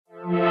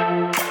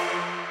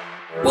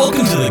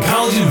Welcome to the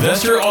College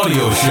Investor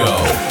Audio Show,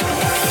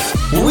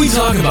 where we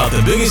talk about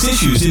the biggest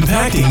issues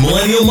impacting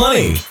millennial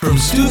money, from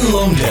student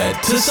loan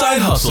debt to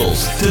side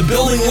hustles to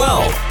building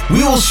wealth.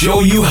 We will show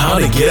you how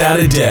to get out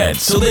of debt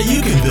so that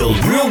you can build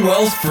real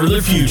wealth for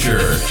the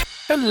future.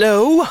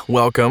 Hello,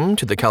 welcome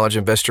to the College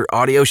Investor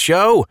Audio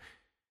Show.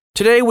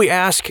 Today we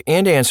ask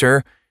and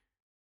answer,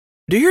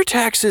 do your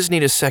taxes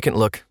need a second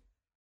look?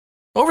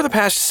 Over the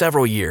past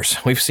several years,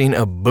 we've seen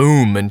a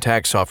boom in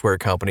tax software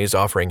companies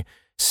offering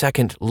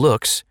second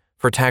looks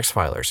for tax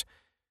filers.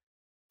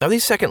 Now,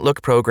 these second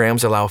look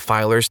programs allow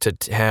filers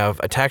to have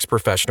a tax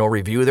professional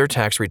review their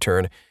tax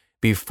return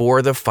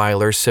before the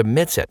filer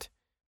submits it.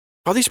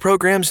 While these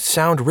programs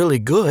sound really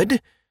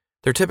good,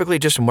 they're typically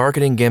just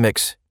marketing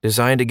gimmicks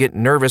designed to get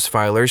nervous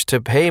filers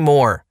to pay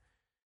more.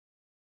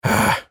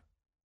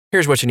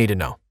 Here's what you need to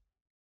know.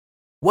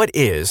 What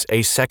is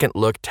a second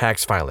look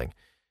tax filing?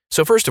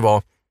 So first of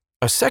all,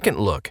 a second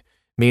look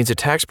means a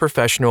tax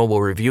professional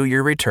will review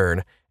your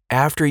return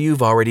after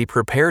you've already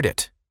prepared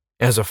it.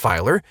 As a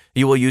filer,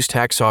 you will use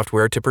tax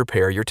software to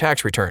prepare your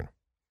tax return.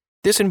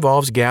 This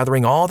involves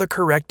gathering all the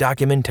correct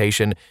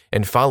documentation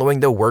and following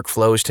the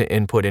workflows to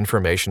input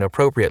information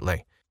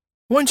appropriately.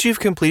 Once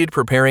you've completed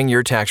preparing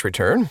your tax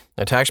return,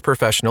 a tax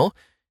professional,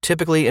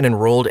 typically an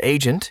enrolled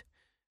agent,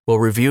 will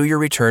review your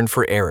return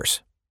for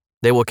errors.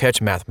 They will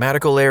catch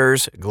mathematical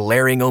errors,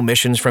 glaring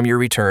omissions from your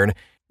return,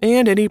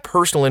 and any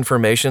personal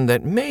information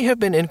that may have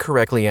been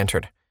incorrectly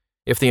entered.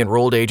 If the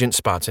enrolled agent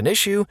spots an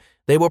issue,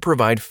 they will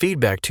provide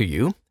feedback to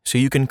you so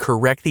you can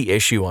correct the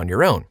issue on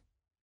your own.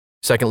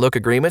 Second look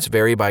agreements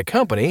vary by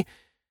company,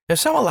 as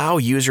some allow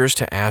users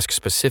to ask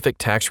specific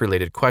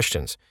tax-related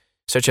questions,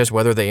 such as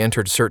whether they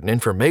entered certain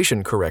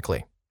information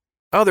correctly.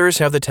 Others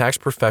have the tax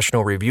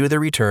professional review the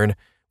return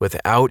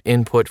without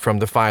input from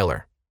the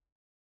filer.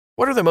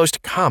 What are the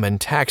most common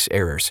tax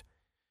errors?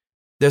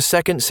 The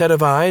second set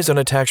of eyes on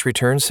a tax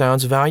return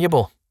sounds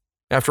valuable.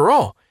 After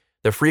all,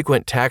 the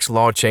frequent tax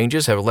law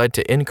changes have led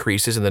to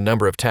increases in the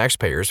number of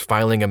taxpayers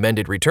filing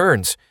amended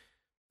returns.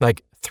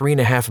 Like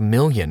 3.5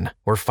 million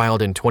were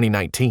filed in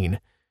 2019.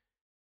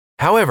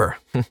 However,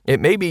 it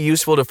may be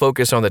useful to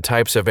focus on the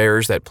types of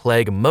errors that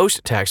plague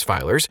most tax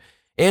filers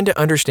and to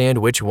understand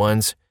which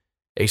ones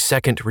a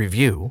second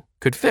review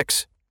could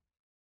fix.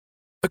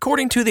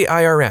 According to the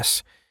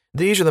IRS,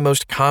 these are the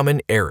most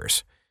common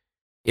errors.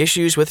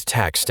 Issues with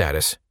tax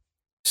status.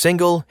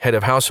 Single, head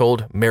of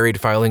household, married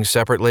filing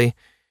separately.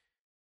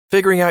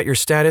 Figuring out your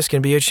status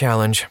can be a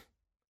challenge.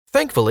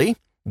 Thankfully,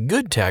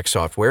 good tax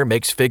software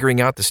makes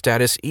figuring out the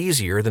status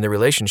easier than the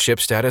relationship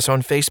status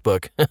on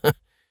Facebook.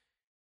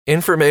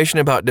 Information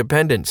about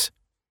dependents.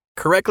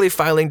 Correctly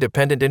filing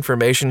dependent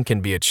information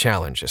can be a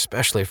challenge,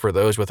 especially for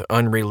those with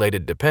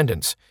unrelated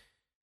dependents.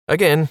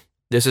 Again,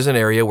 this is an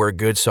area where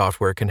good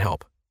software can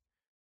help.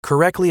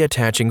 Correctly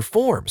attaching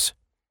forms.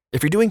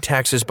 If you're doing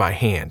taxes by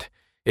hand,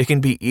 it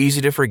can be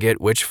easy to forget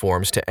which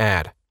forms to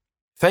add.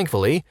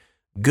 Thankfully,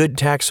 good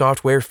tax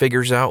software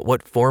figures out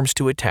what forms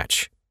to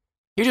attach.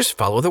 You just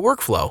follow the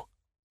workflow.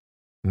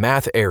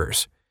 Math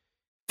errors.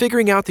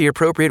 Figuring out the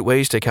appropriate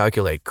ways to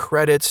calculate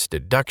credits,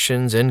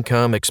 deductions,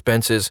 income,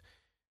 expenses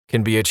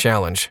can be a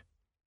challenge.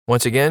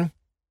 Once again,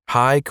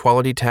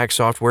 high-quality tax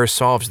software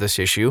solves this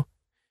issue.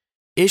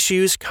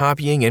 Issues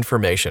copying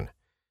information.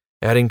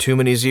 Adding too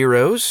many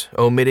zeros,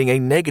 omitting a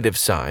negative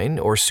sign,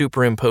 or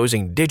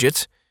superimposing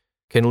digits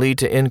can lead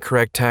to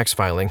incorrect tax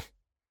filing.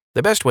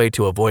 The best way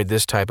to avoid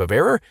this type of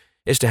error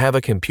is to have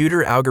a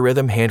computer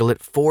algorithm handle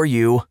it for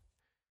you.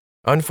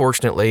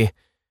 Unfortunately,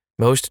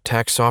 most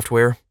tax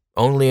software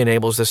only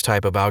enables this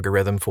type of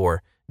algorithm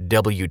for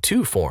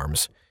W-2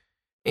 forms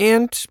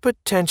and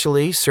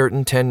potentially certain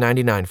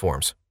 1099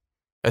 forms.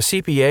 A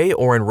CPA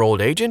or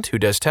enrolled agent who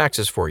does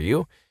taxes for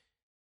you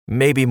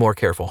may be more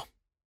careful.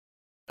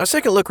 A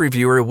second look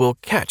reviewer will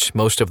catch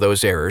most of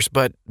those errors,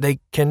 but they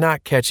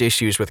cannot catch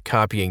issues with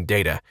copying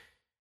data.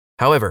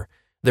 However,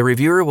 the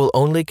reviewer will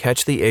only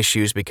catch the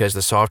issues because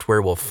the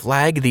software will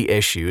flag the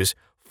issues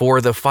for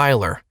the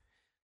filer.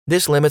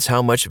 This limits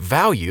how much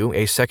value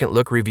a second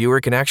look reviewer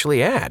can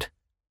actually add.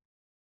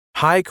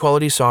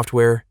 High-quality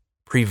software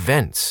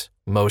prevents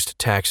most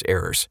tax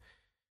errors.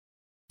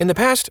 In the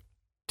past,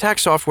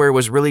 tax software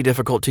was really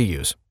difficult to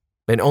use,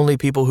 and only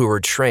people who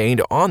were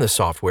trained on the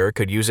software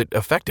could use it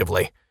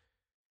effectively.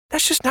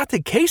 That's just not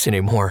the case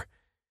anymore.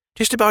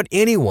 Just about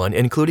anyone,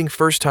 including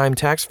first-time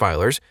tax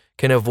filers,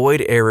 can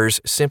avoid errors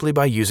simply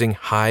by using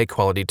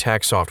high-quality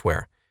tax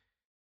software.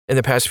 In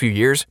the past few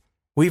years,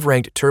 we've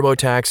ranked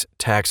TurboTax,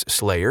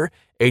 TaxSlayer,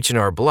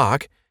 H&R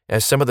Block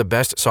as some of the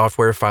best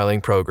software filing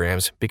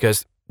programs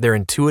because they're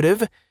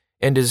intuitive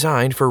and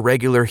designed for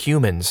regular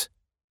humans,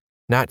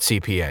 not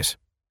CPAs.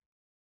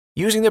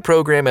 Using the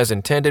program as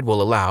intended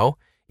will allow,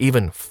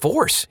 even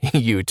force,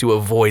 you to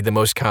avoid the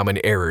most common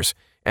errors,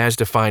 as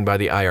defined by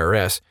the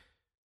IRS.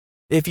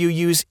 If you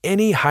use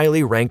any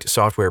highly ranked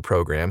software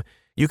program,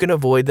 you can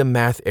avoid the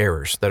math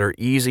errors that are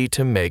easy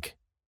to make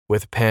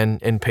with pen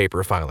and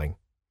paper filing.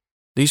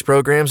 These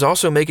programs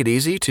also make it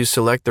easy to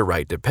select the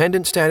right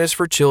dependent status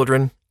for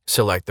children,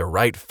 select the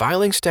right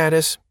filing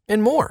status,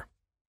 and more.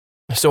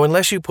 So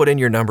unless you put in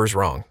your numbers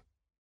wrong,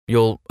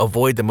 you'll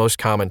avoid the most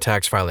common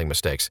tax filing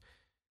mistakes.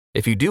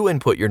 If you do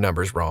input your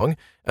numbers wrong,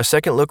 a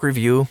second look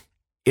review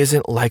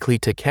isn't likely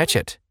to catch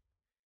it.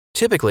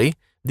 Typically,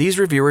 these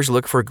reviewers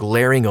look for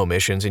glaring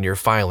omissions in your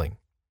filing.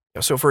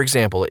 So for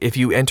example, if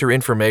you enter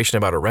information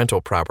about a rental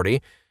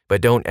property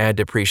but don't add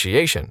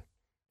depreciation,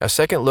 a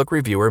second look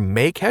reviewer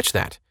may catch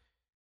that.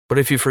 But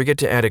if you forget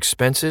to add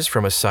expenses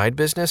from a side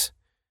business,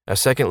 a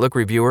second look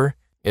reviewer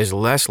is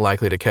less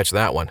likely to catch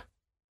that one.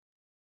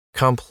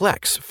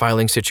 Complex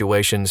filing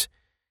situations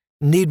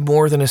need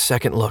more than a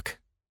second look.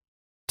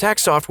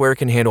 Tax software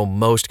can handle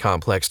most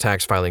complex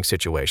tax filing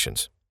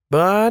situations,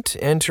 but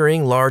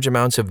entering large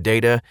amounts of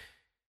data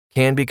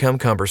can become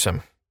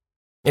cumbersome.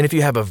 And if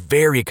you have a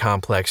very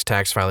complex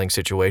tax filing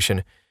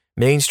situation,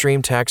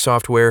 mainstream tax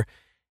software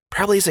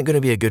probably isn't going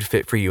to be a good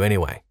fit for you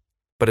anyway.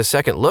 But a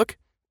second look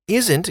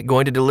isn't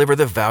going to deliver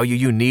the value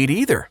you need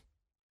either.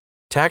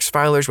 Tax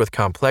filers with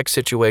complex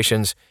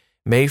situations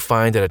may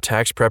find that a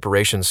tax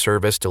preparation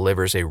service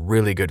delivers a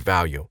really good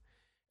value.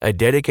 A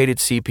dedicated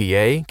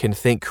CPA can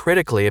think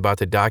critically about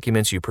the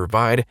documents you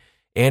provide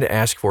and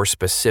ask for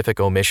specific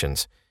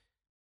omissions.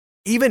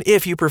 Even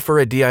if you prefer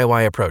a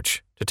DIY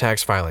approach to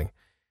tax filing,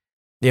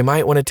 you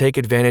might want to take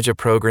advantage of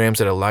programs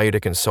that allow you to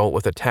consult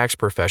with a tax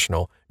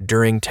professional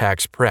during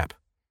tax prep.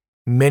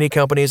 Many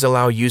companies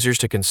allow users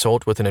to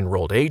consult with an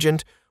enrolled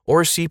agent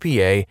or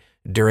CPA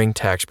during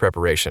tax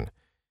preparation.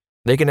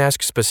 They can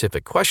ask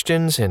specific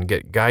questions and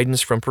get guidance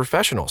from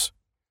professionals.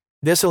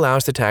 This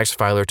allows the tax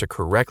filer to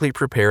correctly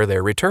prepare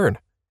their return.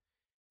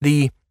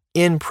 The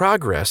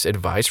in-progress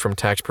advice from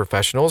tax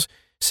professionals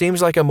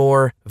seems like a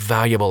more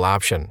valuable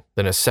option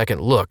than a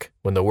second look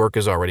when the work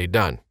is already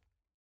done.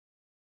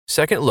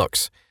 Second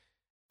looks,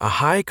 a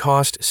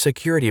high-cost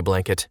security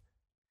blanket.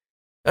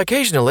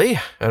 Occasionally,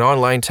 an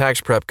online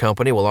tax prep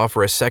company will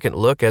offer a second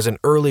look as an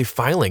early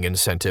filing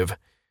incentive.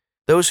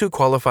 Those who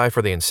qualify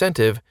for the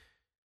incentive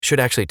should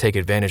actually take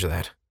advantage of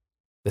that.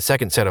 The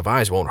second set of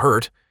eyes won't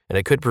hurt, and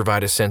it could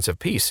provide a sense of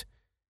peace.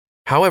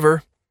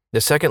 However,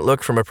 the second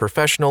look from a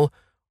professional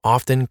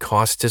often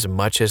costs as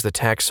much as the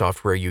tax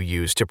software you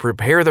use to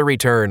prepare the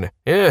return.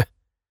 In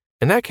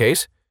that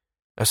case,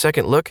 a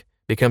second look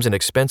becomes an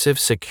expensive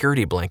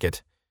security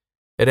blanket.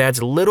 It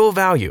adds little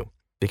value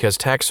because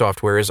tax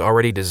software is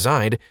already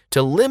designed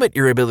to limit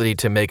your ability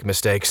to make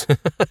mistakes.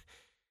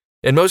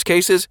 In most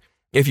cases,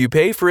 if you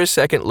pay for a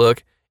second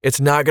look, it's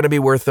not going to be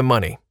worth the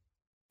money.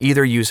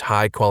 Either use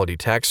high-quality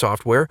tax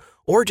software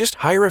or just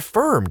hire a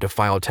firm to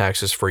file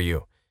taxes for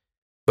you.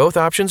 Both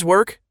options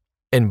work,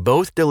 and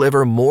both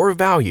deliver more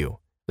value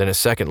than a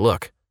second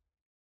look.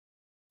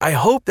 I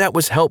hope that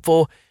was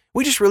helpful.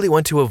 We just really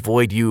want to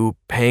avoid you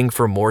paying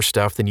for more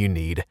stuff than you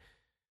need.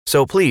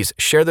 So please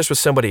share this with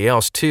somebody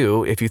else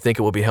too if you think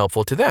it will be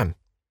helpful to them.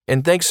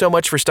 And thanks so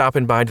much for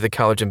stopping by to the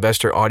College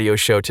Investor Audio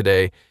Show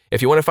today.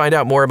 If you want to find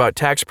out more about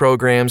tax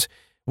programs,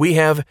 we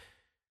have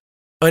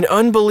an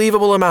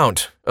unbelievable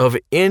amount of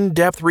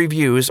in-depth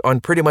reviews on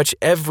pretty much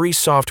every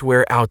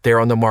software out there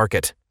on the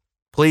market.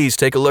 Please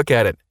take a look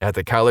at it at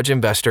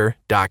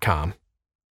thecollegeinvestor.com.